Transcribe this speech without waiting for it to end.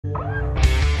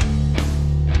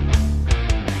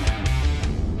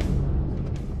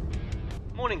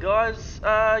guys.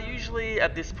 Usually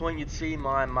at this point you'd see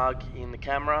my mug in the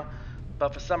camera,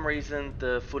 but for some reason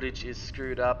the footage is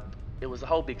screwed up. It was a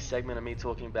whole big segment of me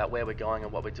talking about where we're going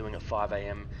and what we're doing at 5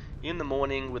 AM in the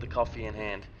morning with a coffee in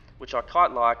hand, which I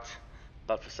quite liked,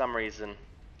 but for some reason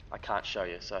I can't show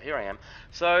you, so here I am.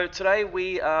 So today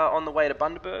we are on the way to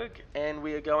Bundaberg and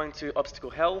we are going to Obstacle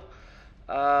Hell.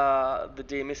 The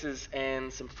dear missus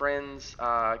and some friends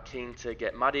are keen to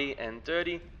get muddy and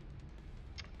dirty.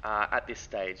 At this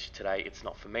stage today it's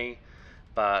not for me,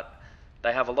 but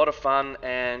they have a lot of fun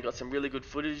and got some really good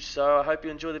footage, so I hope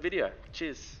you enjoy the video.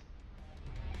 Cheers.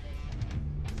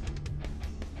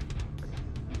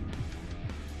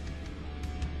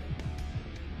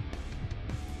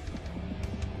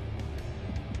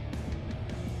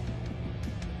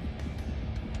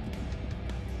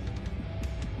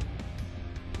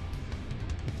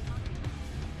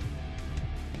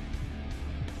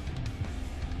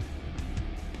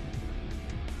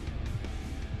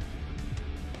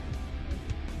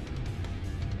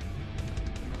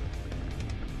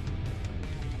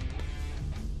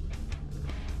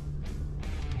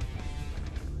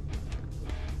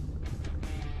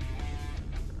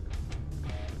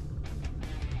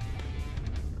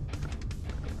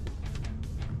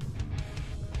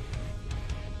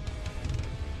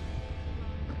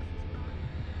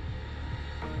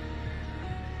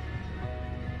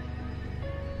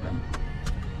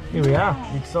 Here we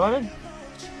are. You excited?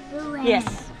 Yes.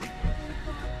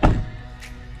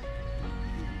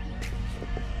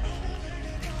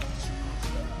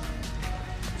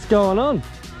 What's going on?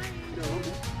 Oh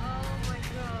my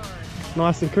god.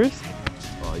 Nice and crisp?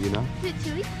 Oh, you know. Is it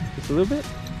chilly? Just a little bit.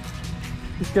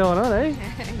 What's going on, eh?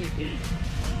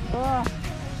 Oh.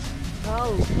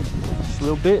 Oh. Just a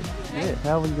little bit. Yeah.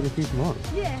 How are you going to keep them on?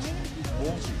 Yeah. I don't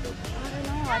know.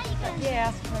 Yeah,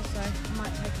 I suppose so. I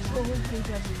might take them off. We'll keep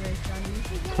every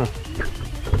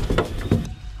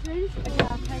Okay,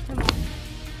 I'll take them off.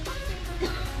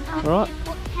 Alright.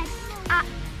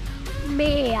 Me.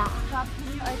 Can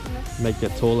you open this? Make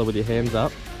it taller with your hands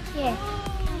up. Yeah.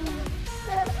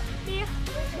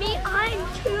 Me, I'm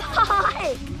too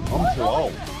high. I'm too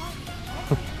old.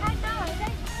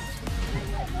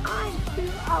 I'm too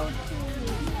old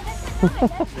When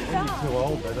you're too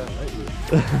old, they don't let you.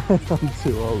 I'm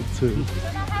too old too. I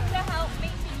have to help me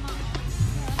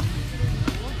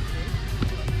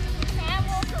can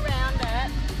walk around it.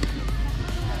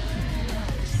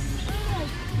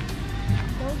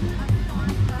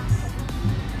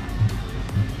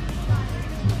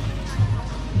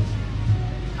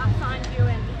 I'll find you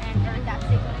and that's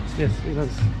it. Yes, it does.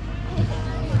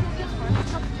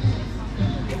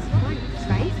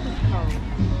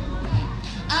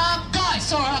 Guys,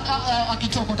 sorry, I can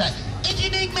talk all day. If you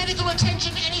need medical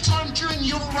attention anytime during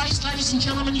your race, ladies and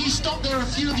gentlemen, you stop there, a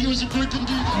few of you as a group and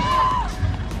do that.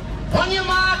 On your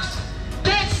marks,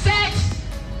 get set,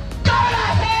 go to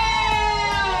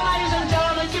hell! Ladies and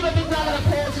gentlemen, give a big round of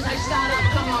applause as they start up,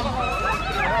 come on.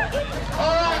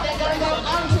 Alright, they're going to go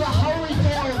onto the holy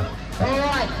hell.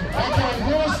 Alright, okay,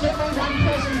 we're slipping one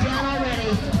person down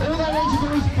already. All they need to do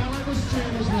is follow the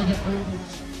stream as they get moving.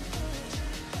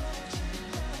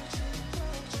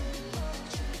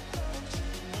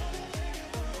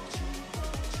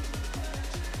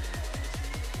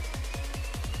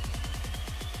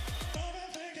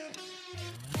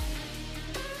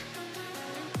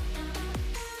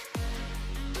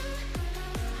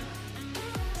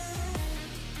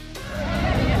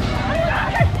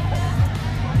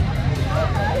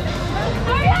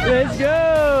 Let's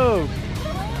go!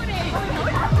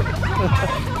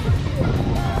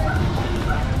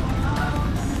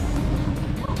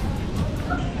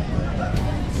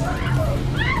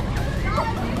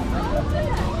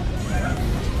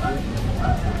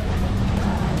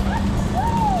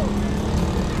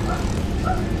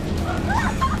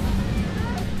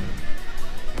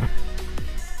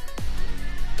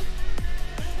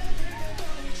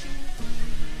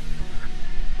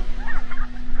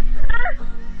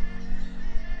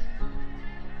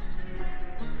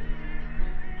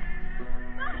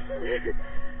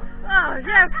 Oh,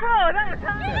 yeah, cool. That's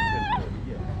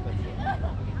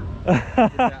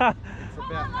It's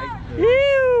about 8:30.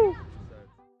 Ew!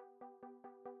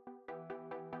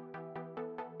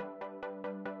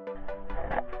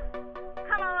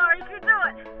 Come on, Laura, you can do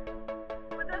it.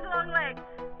 With those long legs.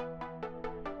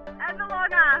 And the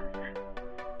long arms.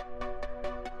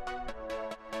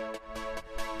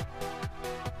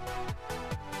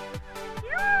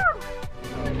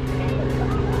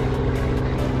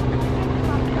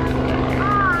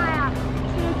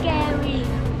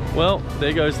 Well,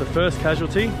 there goes the first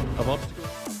casualty of obstacles.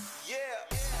 Yeah.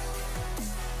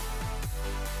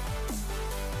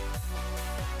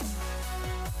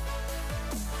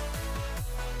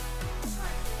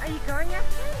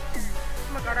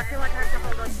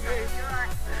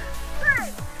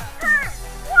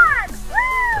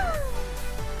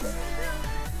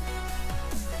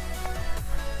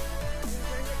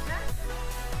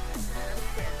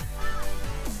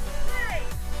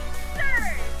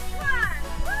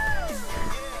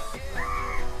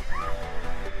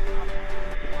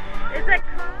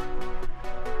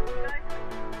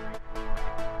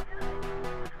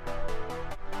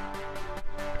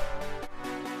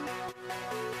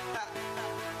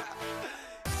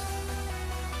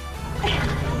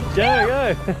 Go,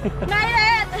 go. Made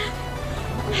it!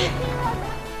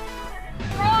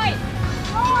 Roy!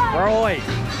 Roy.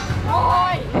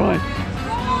 Roy! Roy.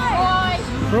 Roy!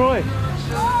 Roy.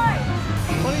 Roy!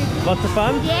 Lots of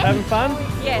fun? Yeah. Having fun?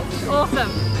 Yes, awesome.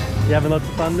 You having lots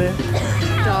of fun there?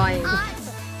 Dying.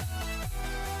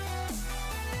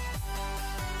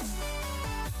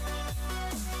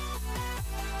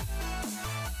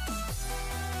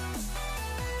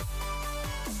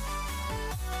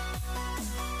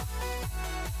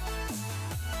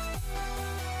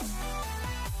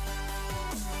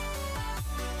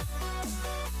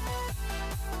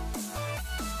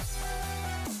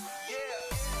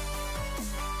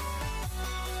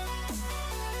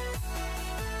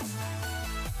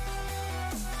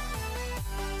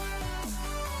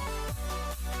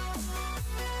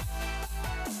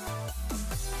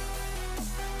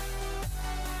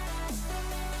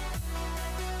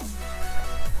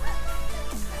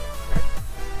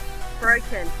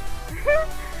 Broken.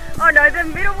 Oh no, the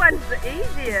middle one's the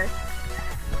easiest.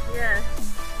 Yeah.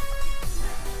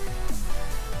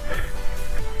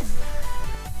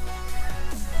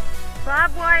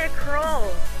 Barbed wire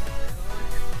crawl.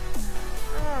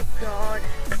 Oh god.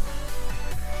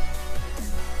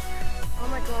 Oh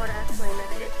my god, Ashley,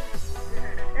 that is.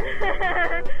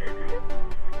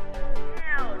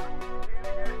 Ow.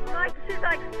 Like, she's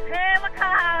like,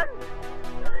 pelican.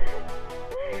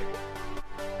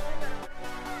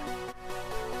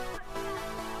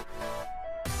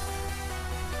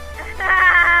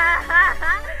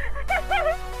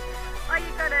 Oh,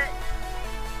 you got it.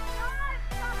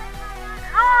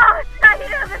 Oh,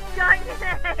 Tatum, it's going in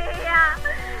here.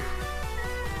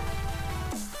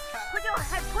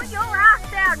 Put your ass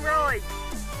down, Roy.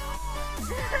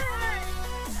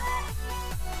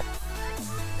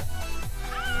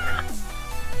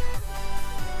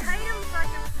 Tatum's like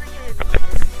a friggin'.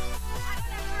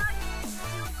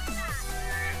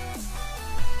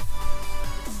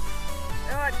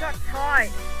 Oh, it got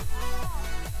tight.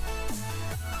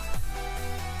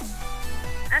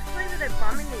 Actually, with a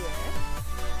bum in the air.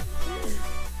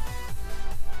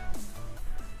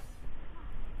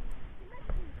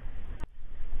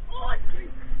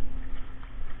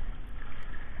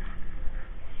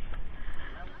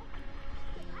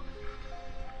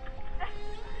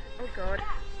 Oh god.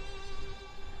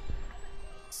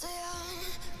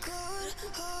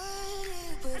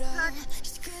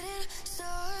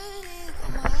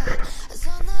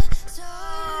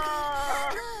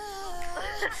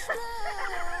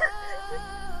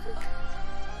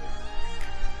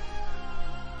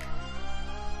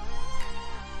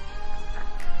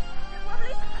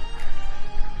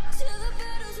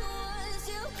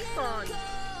 Fun.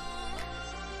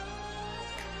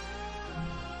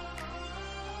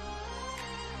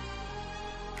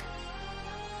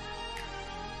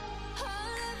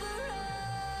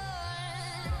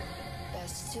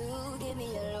 Best to give me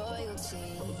your loyalty,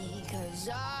 'cause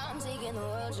I'm taking the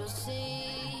world, you'll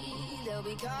see. They'll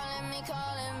be calling me,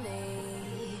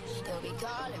 they'll be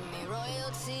calling me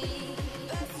royalty.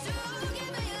 Best to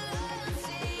give me your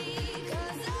loyalty,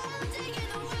 'cause I'm taking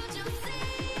the world, you'll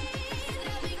see.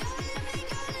 They'll be calling me,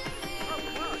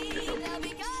 they'll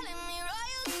be calling me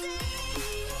royalty.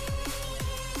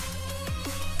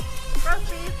 Roast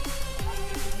beef.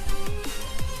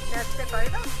 Now step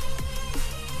over.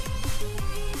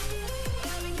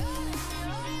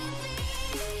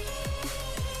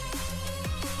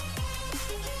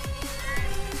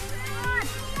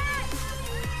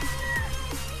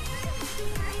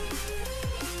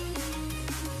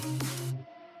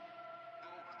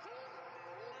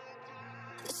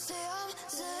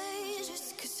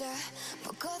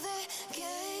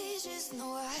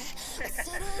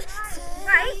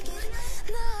 Right?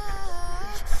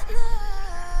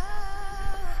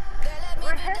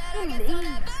 We're hurting me.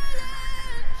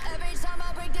 Every time I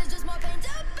break, there's just more pain to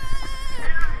bear.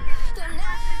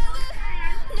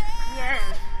 Yeah.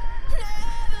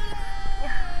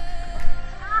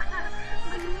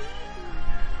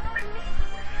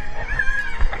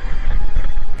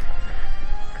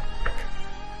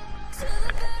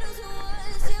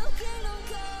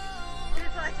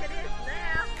 Feels like it is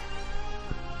now.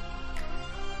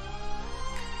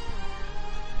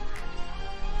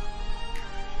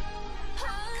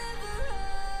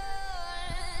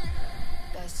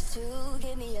 Best to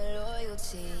give me your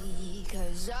loyalty,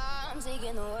 'cause I'm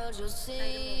taking the world, you'll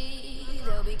see.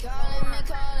 They'll be calling me,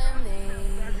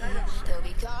 they'll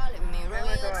be calling me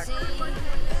royalty.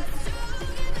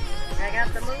 I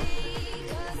got the move.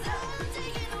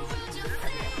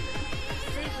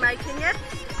 She's making it.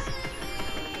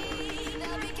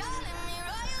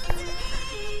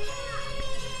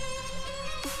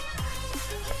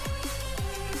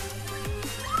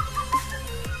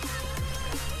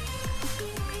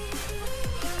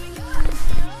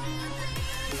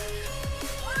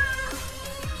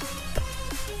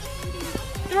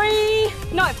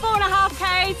 no,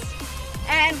 4.5 Ks,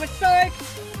 and we're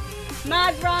soaked,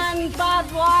 mud run,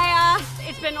 barbed wire.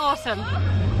 It's been awesome.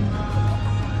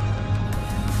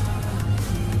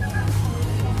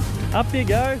 Up you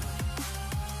go.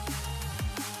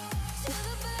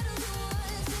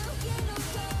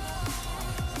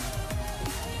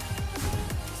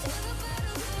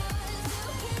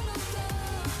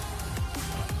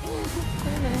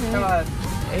 Come on.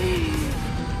 Hey.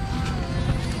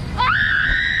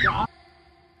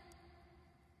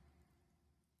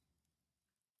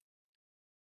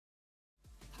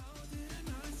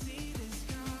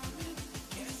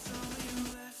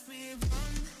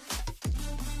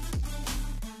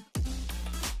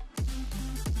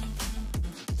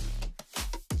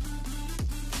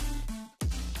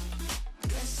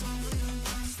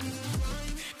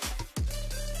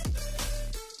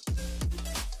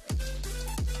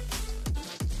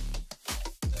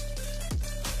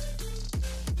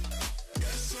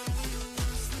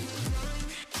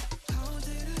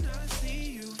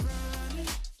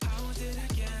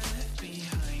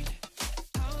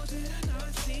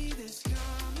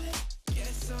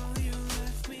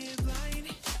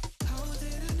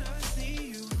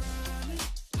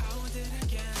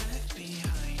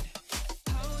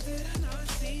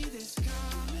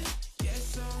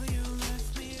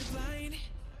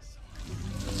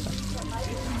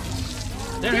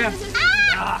 There we go.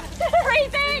 Ah!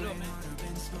 Everything!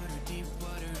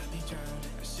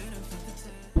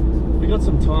 We got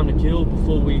some time to kill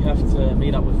before we have to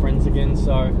meet up with friends again,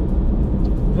 so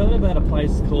we've heard about a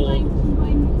place called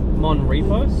Mon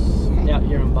Repos out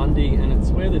here in Bundy, and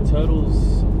it's where the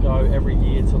turtles go every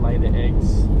year to lay their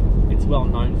eggs. It's well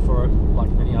known for it, like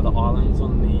many other islands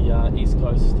on the east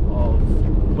coast of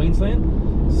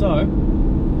Queensland. So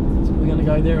we're going to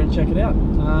go there and check it out.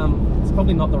 It's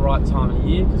probably not the right time of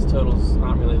year because turtles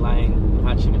aren't really laying and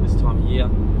hatching at this time of year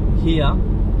here,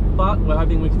 but we're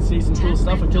hoping we can see some cool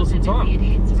stuff and kill some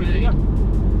time. So there you go.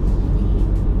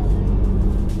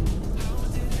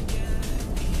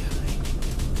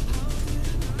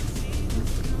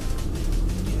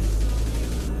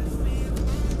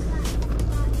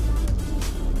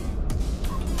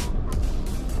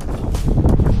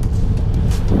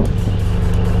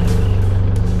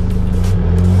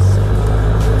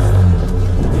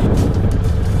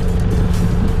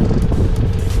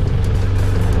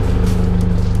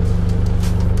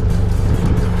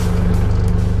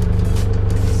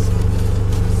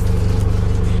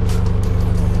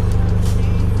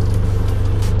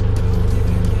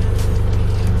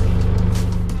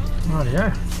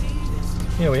 Yeah,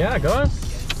 here we are, guys.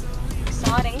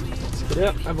 Exciting. Let's get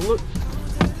out, have a look.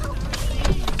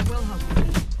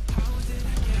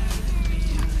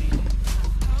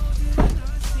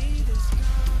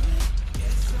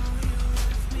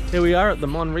 Here we are at the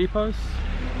Mon Repos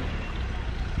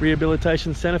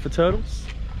Rehabilitation Centre for Turtles.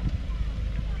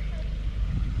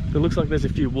 It looks like there's a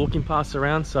few walking paths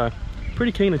around, so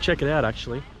pretty keen to check it out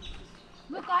actually.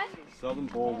 Look, guys. Southern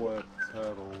Bulwark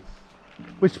turtles.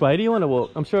 Which way do you want to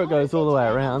walk? I'm sure it goes all the way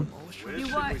around.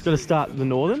 Got to start the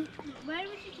northern. Where was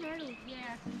the turtles?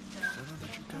 Yeah.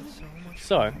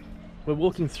 So, we're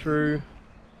walking through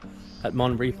at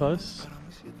Mon Repos.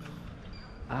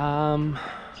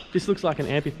 This looks like an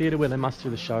amphitheatre where they must do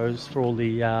the shows for all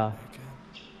the, where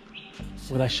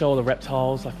they show all the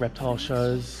reptiles, like reptile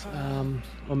shows,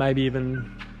 or maybe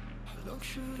even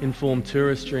inform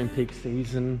tourists during peak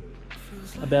season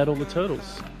about all the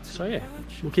turtles. So yeah,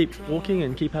 we'll keep walking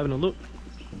and keep having a look.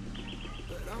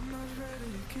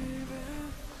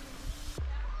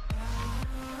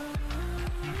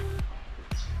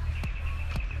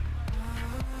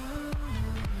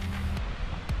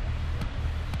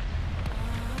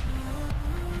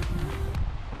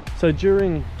 So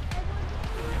during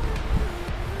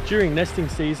nesting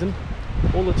season,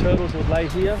 all the turtles would lay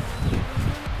here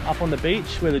up on the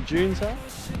beach where the dunes are,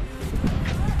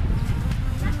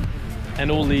 and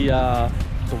all the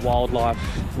wildlife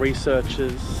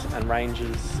researchers and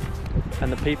rangers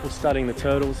and the people studying the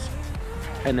turtles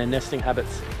and their nesting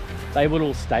habits, they would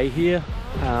all stay here.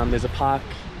 There's a park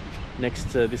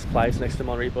next to this place, next to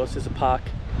Mon Repos. There's a park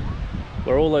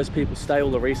where all those people stay,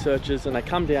 all the researchers, and they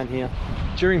come down here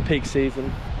during peak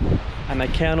season and they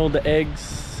count all the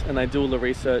eggs and they do all the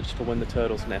research for when the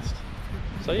turtles nest.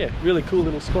 So yeah, really cool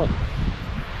little spot.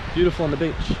 Beautiful on the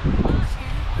beach.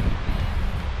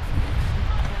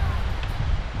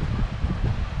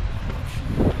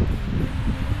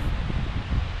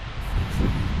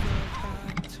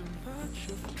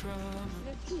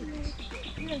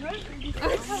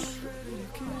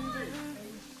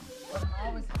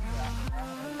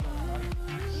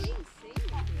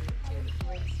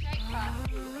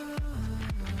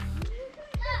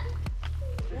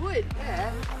 would.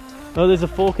 Yeah. Oh, there's a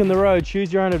fork in the road.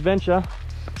 Choose your own adventure.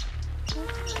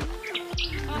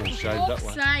 Shade that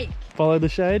way. Sake. Follow the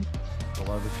shade.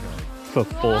 Follow the shade. For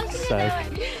fork's sake.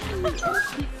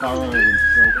 Thorough and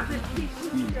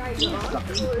stuck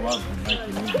in your glove and make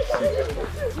your knees sick.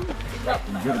 You've got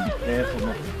to be careful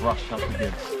not to brush up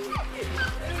against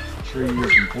trees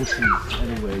and bushes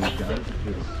anywhere you go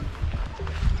because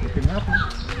it can happen. I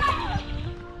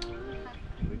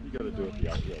think you got to do it the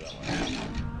other way.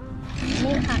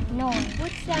 No.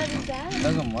 What sound is that?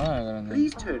 Doesn't work, I don't think.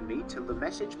 Please turn me till the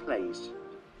message plays.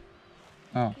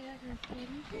 Oh.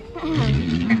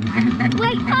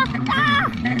 Wait,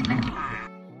 faster!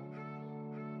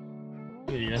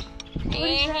 There you go.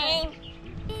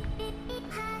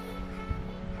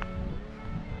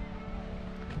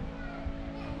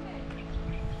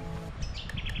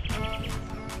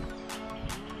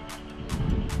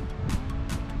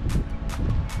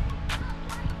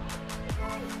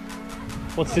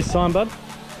 What's this sign, bud?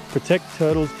 Protect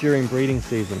turtles during breeding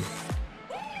season.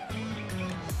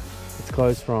 It's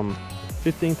closed from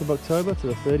 15th of October to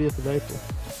the 30th of April.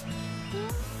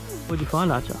 What'd you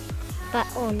find, Archer? But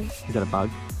on. Is that a bug?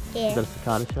 Yeah. Is that a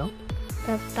cicada shell?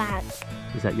 The bag.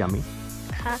 Is that yummy?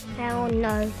 Hell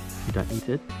no. You don't eat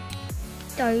it?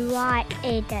 Don't like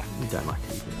it. You don't like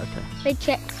to eat it, okay. We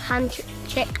check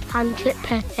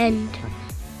 100%.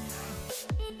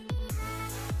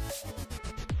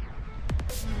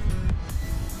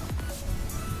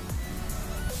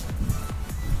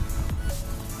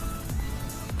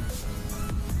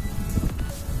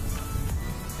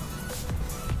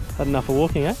 Had enough of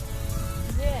walking, eh?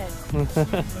 Yeah.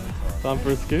 Time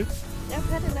for a scoot? I've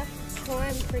had enough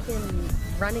time freaking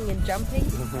running and jumping.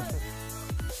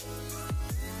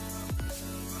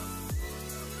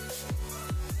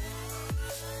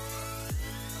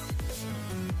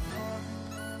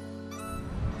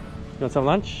 You want some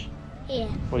lunch? Yeah.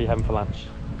 What are you having for lunch?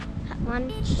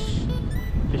 Lunch.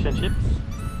 Fish and chips?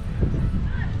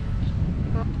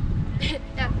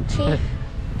 Cheese.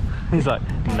 He's like,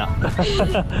 nah.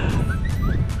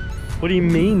 What do you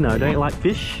mean though? Don't you like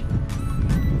fish?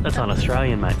 That's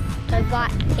un-Australian, mate. Don't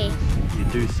like fish. You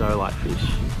do so like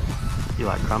fish. You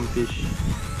like crumb fish.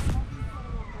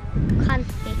 Can't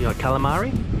fish. You like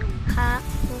calamari?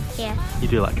 Yeah. You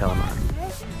do like calamari.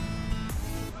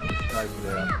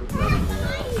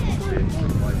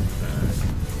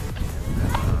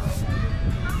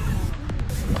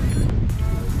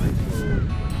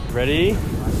 Ready?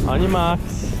 On your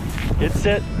marks. Get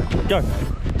set. Go.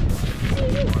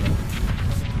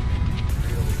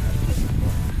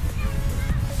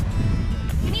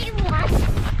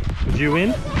 Did you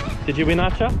win? Did you win,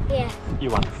 Archer? Yeah. You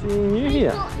won. Seeing you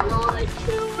here.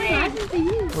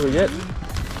 What do we get? 2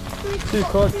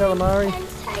 cod calamari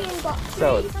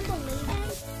salad.